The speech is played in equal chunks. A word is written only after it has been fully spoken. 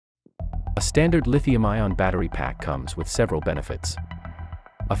A standard lithium-ion battery pack comes with several benefits.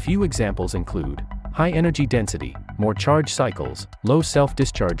 A few examples include high energy density, more charge cycles, low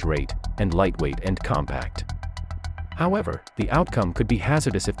self-discharge rate, and lightweight and compact. However, the outcome could be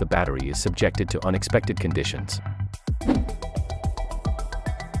hazardous if the battery is subjected to unexpected conditions.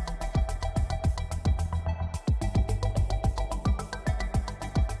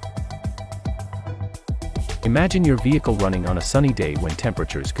 Imagine your vehicle running on a sunny day when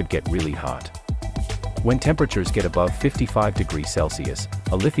temperatures could get really hot. When temperatures get above 55 degrees Celsius,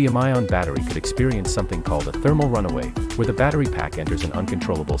 a lithium-ion battery could experience something called a thermal runaway, where the battery pack enters an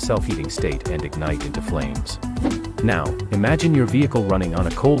uncontrollable self-heating state and ignite into flames. Now, imagine your vehicle running on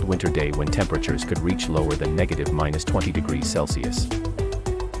a cold winter day when temperatures could reach lower than -20 degrees Celsius.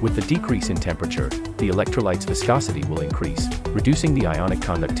 With the decrease in temperature, the electrolyte's viscosity will increase, reducing the ionic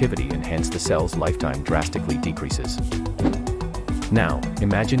conductivity, and hence the cell's lifetime drastically decreases. Now,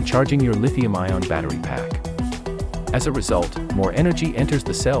 imagine charging your lithium-ion battery pack. As a result, more energy enters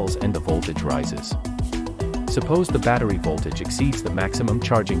the cells and the voltage rises. Suppose the battery voltage exceeds the maximum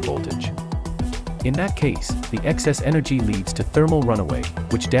charging voltage. In that case, the excess energy leads to thermal runaway,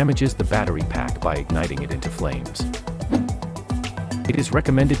 which damages the battery pack by igniting it into flames. It is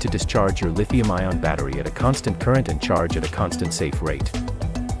recommended to discharge your lithium-ion battery at a constant current and charge at a constant safe rate.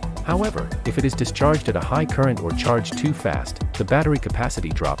 However, if it is discharged at a high current or charged too fast, the battery capacity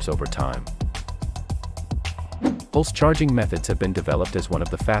drops over time. Pulse charging methods have been developed as one of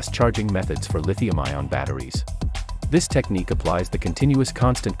the fast charging methods for lithium-ion batteries. This technique applies the continuous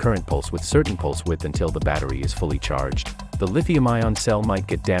constant current pulse with certain pulse width until the battery is fully charged. The lithium-ion cell might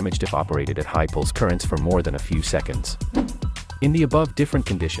get damaged if operated at high pulse currents for more than a few seconds. In the above different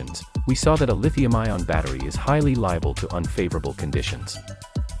conditions, we saw that a lithium-ion battery is highly liable to unfavorable conditions.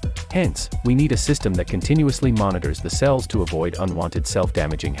 Hence, we need a system that continuously monitors the cells to avoid unwanted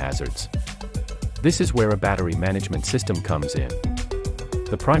self-damaging hazards. This is where a battery management system comes in.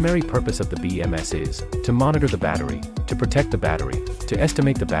 The primary purpose of the BMS is to monitor the battery, to protect the battery, to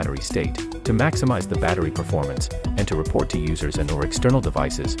estimate the battery state, to maximize the battery performance, and to report to users and/or external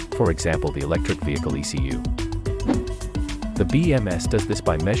devices, for example the electric vehicle ECU. The BMS does this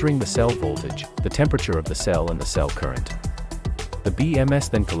by measuring the cell voltage, the temperature of the cell, and the cell current. The BMS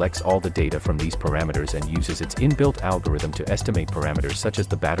then collects all the data from these parameters and uses its inbuilt algorithm to estimate parameters such as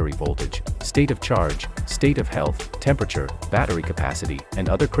the battery voltage, state of charge, state of health, temperature, battery capacity, and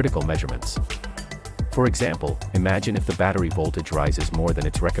other critical measurements. For example, imagine if the battery voltage rises more than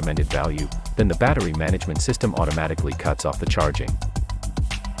its recommended value, then the battery management system automatically cuts off the charging.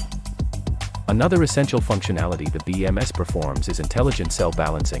 Another essential functionality the BMS performs is intelligent cell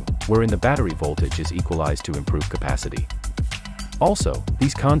balancing, wherein the battery voltage is equalized to improve capacity. Also,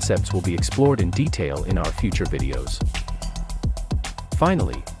 these concepts will be explored in detail in our future videos.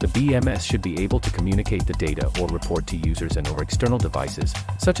 Finally, the BMS should be able to communicate the data or report to users and/or external devices,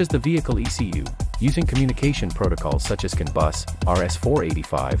 such as the vehicle ECU, using communication protocols such as CAN bus,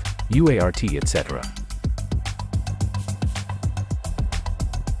 RS-485, UART, etc.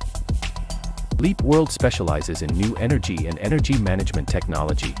 Leap World specializes in new energy and energy management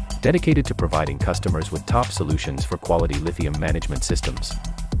technology, dedicated to providing customers with top solutions for quality lithium management systems.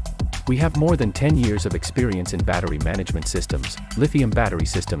 We have more than 10 years of experience in battery management systems, lithium battery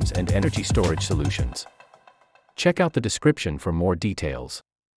systems, and energy storage solutions. Check out the description for more details.